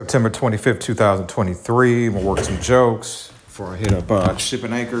September 25th, 2023. I'm gonna work some jokes before I hit up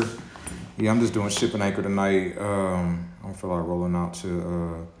Shipping Anchor. Yeah, I'm just doing Shipping Anchor tonight. I don't feel like rolling out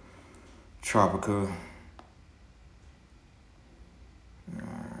to Tropica.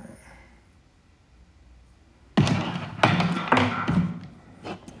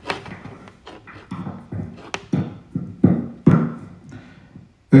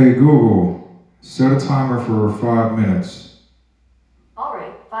 Hey Google, set a timer for 5 minutes. All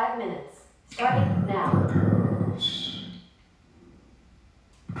right, 5 minutes. Starting now. Crack house.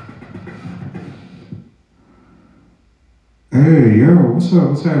 Hey, yo, what's up?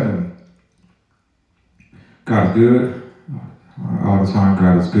 What's happening? God is good. All the time,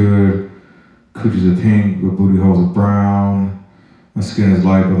 God is good. Coochies are pink, but booty holes are brown. My skin is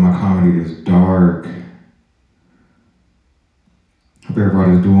light, but my comedy is dark. Hope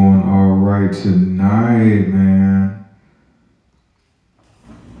everybody's doing all right tonight, man.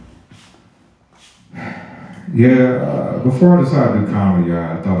 Yeah, before I decided to do comedy,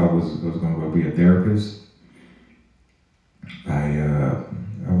 I thought I was going to go be a therapist. I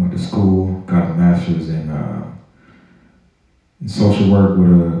went to school, got a master's in social work with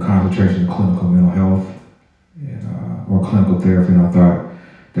a concentration in clinical mental health or clinical therapy, and I thought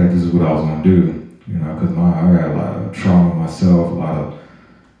that this is what I was going to do. Because I had a lot of trauma myself, a lot of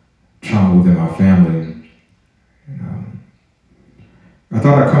trauma within my family. I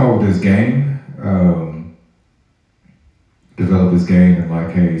thought I'd come up with this game, develop this game, and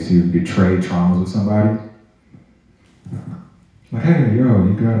like, hey, see if we could trade traumas with somebody. Like, hey, yo,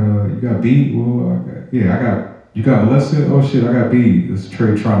 you got beat? Well, you got molested? Oh shit, I got beat. Let's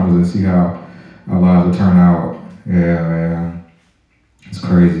trade traumas and see how our lives will turn out. Yeah, man, it's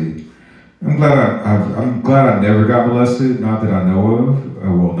crazy. I'm glad I never got molested. Not that I know of.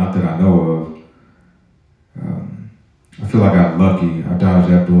 Not that I know of. I feel like I got lucky. I dodged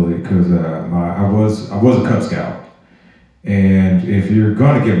that bullet because I was a Cub Scout, and if you're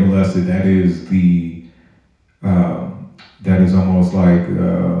gonna get molested, that is almost like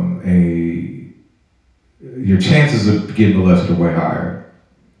your chances of getting molested are way higher.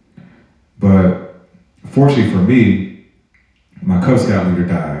 But fortunately for me, my Cub Scout leader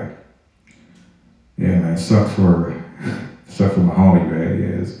died. Yeah, man, sucked for my homie, man.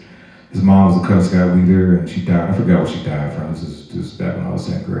 Yeah, his mom was a Cub Scout leader, and she died. I forgot what she died from. This is just back when I was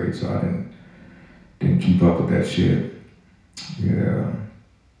 10th grade, so I didn't keep up with that shit. Yeah.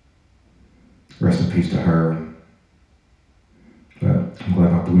 Rest in peace to her. But I'm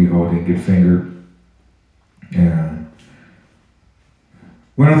glad my booty hole didn't get fingered. And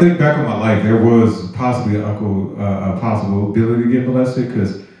when I think back on my life, there was possibly a possibility to get molested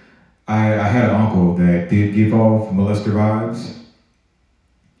because I had an uncle that did give off molester vibes.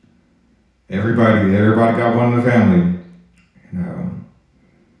 Everybody got one in the family.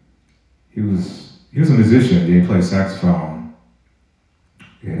 He was a musician. He played saxophone.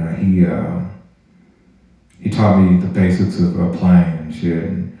 He taught me the basics of playing and shit.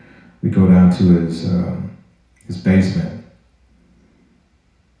 And we go down to his basement.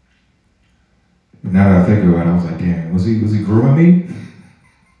 And now that I think about it, I was like, damn, was he grooming me?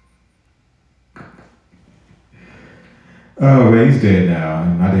 Oh, man, he's dead now.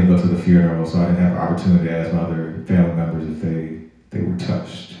 And I didn't go to the funeral, so I didn't have an opportunity to ask my other family members if they were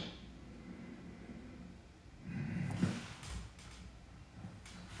touched.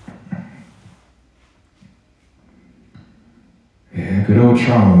 Yeah, good old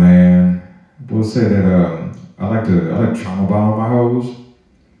trauma, man. I will say that I like trauma bond with my hoes.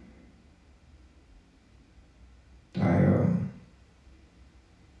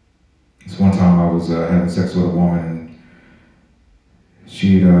 This one time I was having sex with a woman, and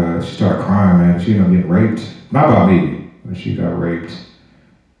she started crying, man. She ended up getting raped. Not by me, but she got raped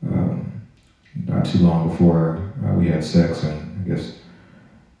not too long before we had sex, and I guess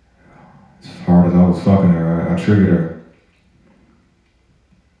as hard as I was fucking her, I triggered her.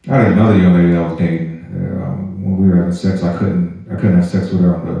 I had another young lady that I was dating. When we were having sex, I couldn't have sex with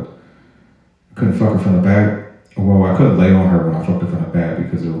her I couldn't fuck her from the back. Well, I couldn't lay on her when I fucked her from the back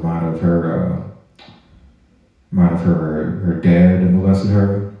because it reminded of her dad that molested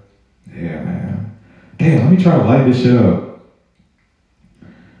her. Yeah, man. Damn, let me try to light this shit up.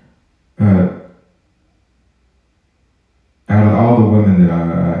 Out of all the women that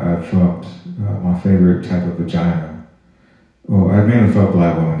I fucked, my favorite type of vagina. Well, I mainly fuck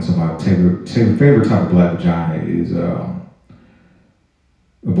black women, so my favorite type of black vagina is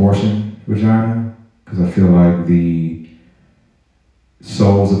abortion vagina, because I feel like the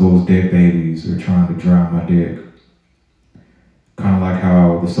souls of those dead babies are trying to drown my dick. Kind of like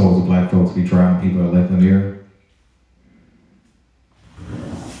how the souls of black folks be drowning people at Lake Lanier.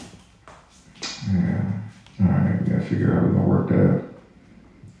 figure out how we're gonna work that.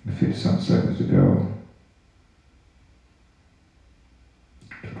 50-something seconds to go.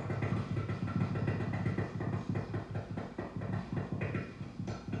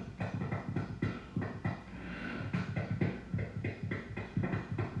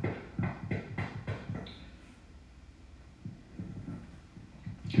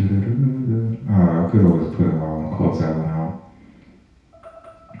 I could always put it on, close that one out.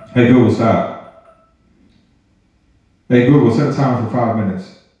 Hey Google, stop. Hey Google, set a timer for 5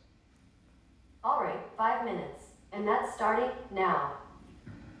 minutes. Alright, 5 minutes. And that's starting now.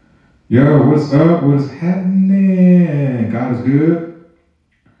 Yo, what's up? What is happening? God is good.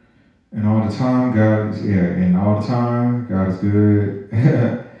 And all the time, God is good.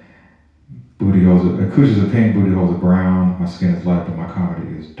 Booty holes, cushions are pink, booty holes are brown. My skin is light, but my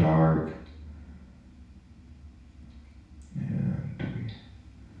comedy is dark.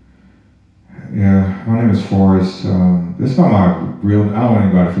 Yeah, my name is Forrest. This is not my real. I don't want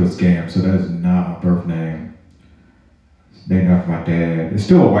anybody to feel scammed, so that is not my birth name. It's named after my dad. It's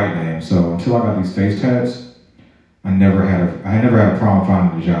still a white name, so until I got these face tats, I never had a problem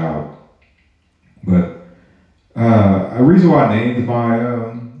finding a job. But a reason why I named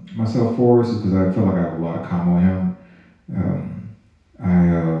myself Forrest is because I feel like I have a lot of common with him.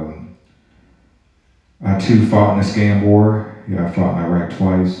 I too fought in the scam war. Yeah, I fought in Iraq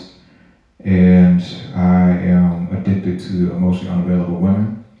twice, and I am addicted to emotionally unavailable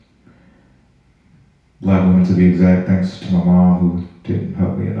women. Black women to be exact, thanks to my mom who didn't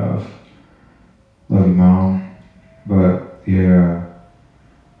help me enough. Love you, Mom. But yeah,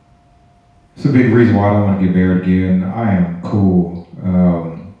 it's a big reason why I don't want to get married again. I am cool.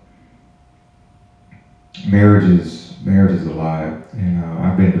 Marriage is a lie.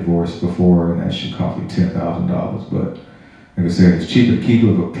 I've been divorced before, and that shit cost me $10,000. But like I said, it's cheaper to keep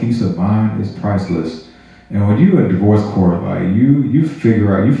it, but peace of mind is priceless. And when you in divorce court, like you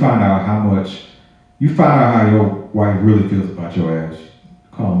find out how your wife really feels about your ass.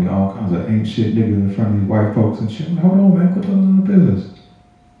 Calling me all kinds of ain't shit niggas in front of these white folks and shit. I'm like, hold on, man, quit telling the business.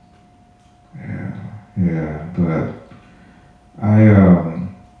 Yeah, but I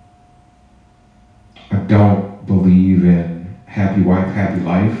don't believe in happy wife, happy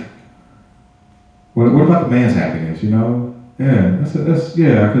life. What about the man's happiness? Yeah, that's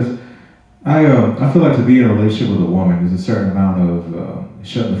because I feel like to be in a relationship with a woman, there's a certain amount of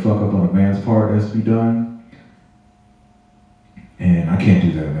shutting the fuck up on a man's part that has to be done, and I can't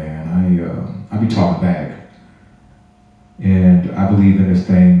do that, man. I be talking back, and I believe in this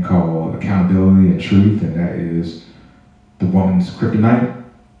thing called accountability and truth, and that is the woman's kryptonite.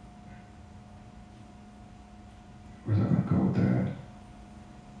 Where's I gonna go with that?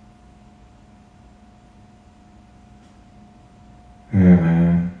 Yeah,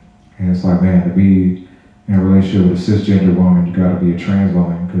 man. And it's like, man, to be in a relationship with a cisgender woman, you gotta be a trans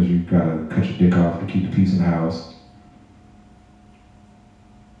woman because you gotta cut your dick off to keep the peace in the house.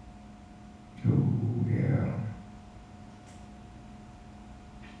 Oh, yeah.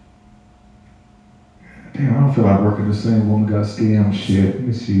 Damn, I don't feel like working the same woman got scammed shit. Let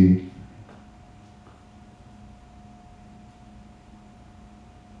me see.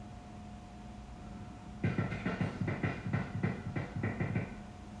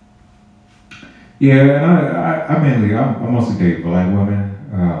 Yeah, and I mostly date black women.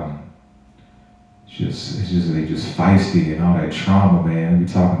 It's just they just feisty and all that trauma, man. We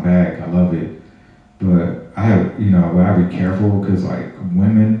talking back, I love it, but I be careful because like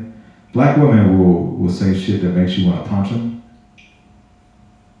black women will say shit that makes you want to punch them,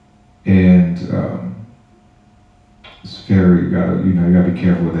 and it's very you gotta be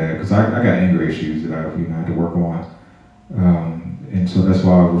careful with that because I got anger issues that I had to work on. And so that's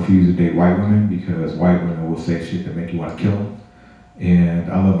why I refuse to date white women because white women will say shit that make you want to kill them.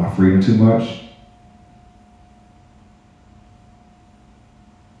 And I love my freedom too much.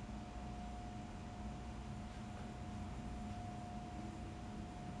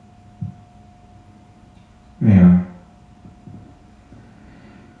 Yeah.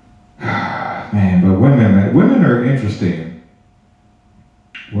 Man, but women are interesting.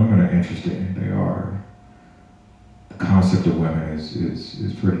 Women are interesting. They are. The concept of women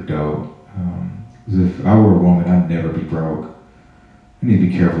is pretty dope. If I were a woman, I'd never be broke. I need to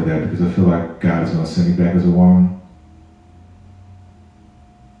be careful of that because I feel like God is going to send me back as a woman.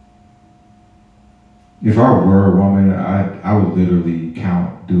 If I were a woman, I would literally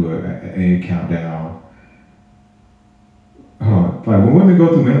do an egg countdown. Like when women go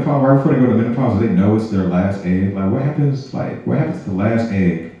through menopause, right before they go to menopause, they know it's their last egg. Like what happens to the last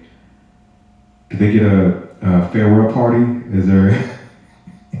egg? Do they get a farewell party? Is there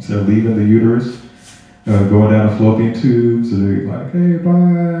leaving the uterus? going down the fallopian tube. So they're like, hey,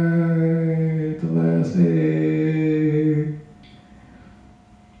 bye, the last egg.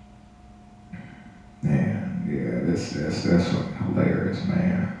 Man, yeah, that's fucking hilarious,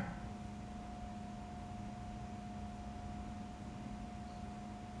 man.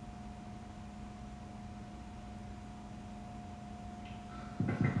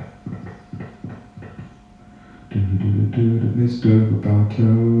 Mr.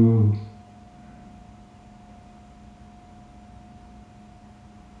 Roboto.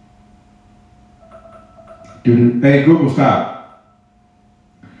 Hey, Google, stop.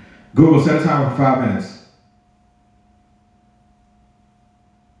 Google, set a timer for 5 minutes.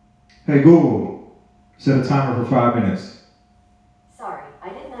 Hey, Google, set a timer for 5 minutes. Sorry, I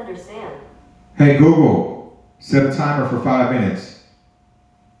didn't understand. Hey, Google, set a timer for 5 minutes.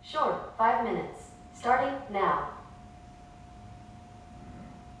 Sure, 5 minutes. Starting now.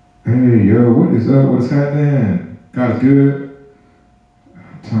 Hey, yo, what is up? What is happening? God is good.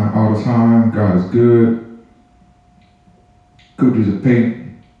 Time all the time. God is good. Cookies are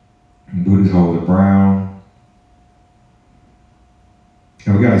pink. Booty's holes are brown.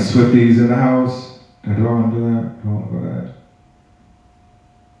 And we got any Swifties in the house? Do I want to do that? Do I want to go that?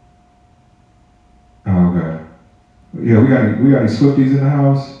 Oh, okay. Yeah, we got any Swifties in the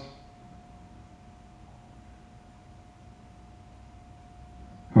house?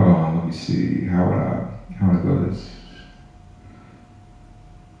 Hold on, let me see. How would I go this?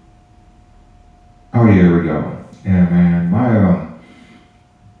 Oh yeah, here we go. Yeah, man.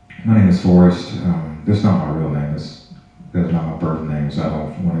 My name is Forrest. That's not my real name. That's not my birth name, so I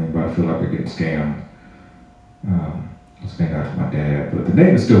don't want anybody to feel like they're getting scammed. It's named after my dad, but the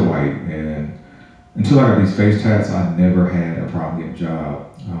name is still white. And until I got these face tats, I never had a problem getting a job.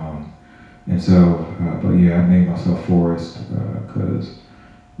 But yeah, I named myself Forrest because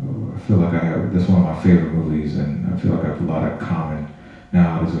I feel like that's one of my favorite movies, and I feel like I have a lot of common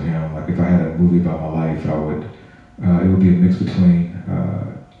knowledge with him. Like if I had a movie about my life, it would be a mix between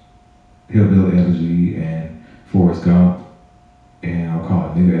Hillbilly Elegy and Forrest Gump, and I'll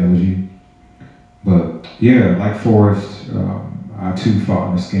call it Nigga Elegy. But yeah, like Forrest, I too fought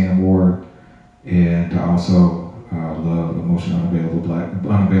in the scam war, and I also love emotionally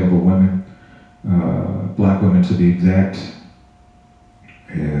unavailable women, black women to be exact.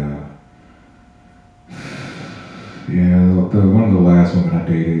 Yeah. Yeah, one of the last women I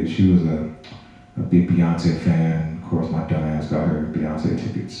dated, she was a big Beyonce fan. Of course, my dumbass got her Beyonce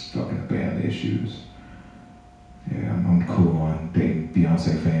tickets, fucking abandoned issues. Yeah, I'm cool on dating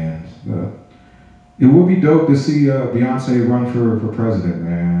Beyonce fans, but it would be dope to see Beyonce run for president,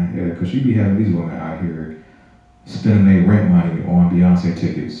 man. Yeah, because she be having these women out here spending their rent money on Beyonce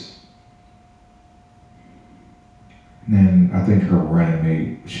tickets. And then I think her running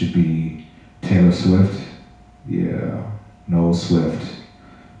mate should be Taylor Swift. Yeah, no Swift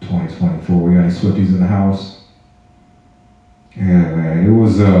 2024. We got any Swifties in the house? Yeah, man, it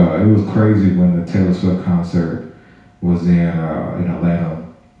was crazy when the Taylor Swift concert was in Atlanta.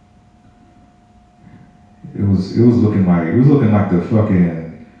 It was looking like the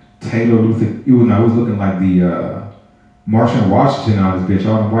fucking Taylor Luther. It was looking like the March on Washington on this bitch.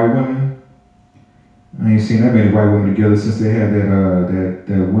 All the white women. I ain't seen that many white women together since they had that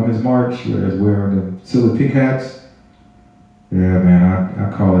women's march where they're wearing the silly pink hats. Yeah, man,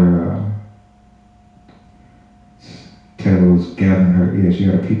 I call her. Taylor was gathering her. Yeah, she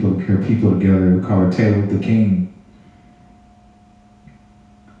had her people together. We call her Taylor the King.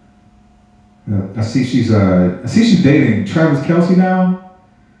 I see she's dating Travis Kelce now,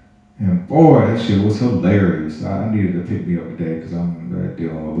 and boy, that shit was hilarious. I needed to pick me up today because I'm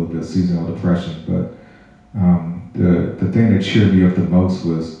dealing with a little bit of seasonal depression. But the thing that cheered me up the most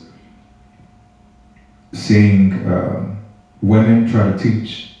was seeing women try to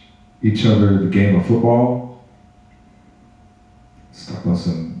teach each other the game of football. Stuck on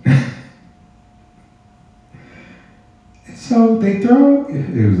some. So they throw,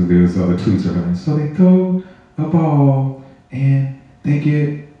 it was other tweets or whatever. So they throw a ball and they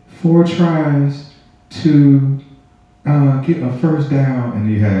get 4 tries to get a first down.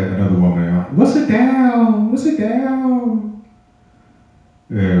 And you had another woman like, what's a down? What's a down?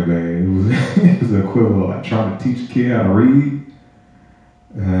 Yeah, man, it was the equivalent of like trying to teach a kid how to read.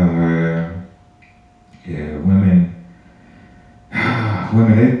 Man. Yeah, women,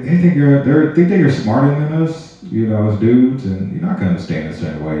 they think they're smarter than us. You know, as dudes, and you're not gonna understand in a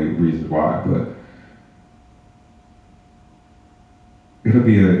certain way, reasons why, but it'll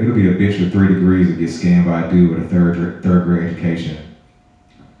be a bitch with 3 degrees that gets scammed by a dude with a third grade education.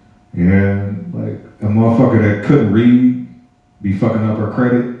 Yeah, like a motherfucker that couldn't read be fucking up her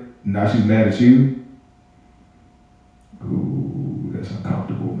credit. Now she's mad at you. Ooh, that's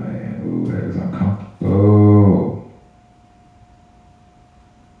uncomfortable, man. Ooh, that is uncomfortable.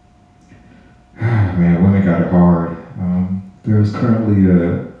 Man, women got it hard. There's currently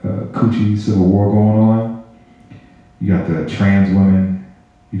a coochie civil war going on. You got the trans women.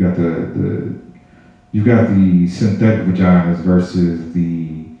 You got you've got the synthetic vaginas versus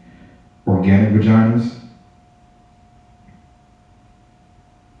the organic vaginas.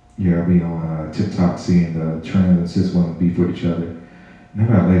 Yeah, I'll be on TikTok seeing the trans and cis women beef with each other. And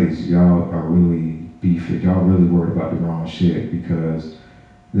about ladies, y'all are really beefing. Y'all really worried about the wrong shit because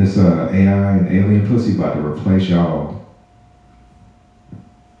this AI and alien pussy about to replace y'all.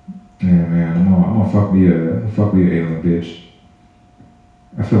 Yeah, man, I'm gonna fuck me an alien bitch.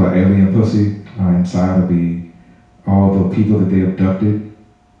 I feel like alien pussy inside will be all the people that they abducted.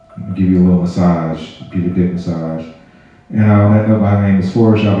 Give you a little massage, give you a dick massage. And on that note, my name is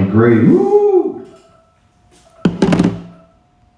Forrest. Y'all be great. Woo!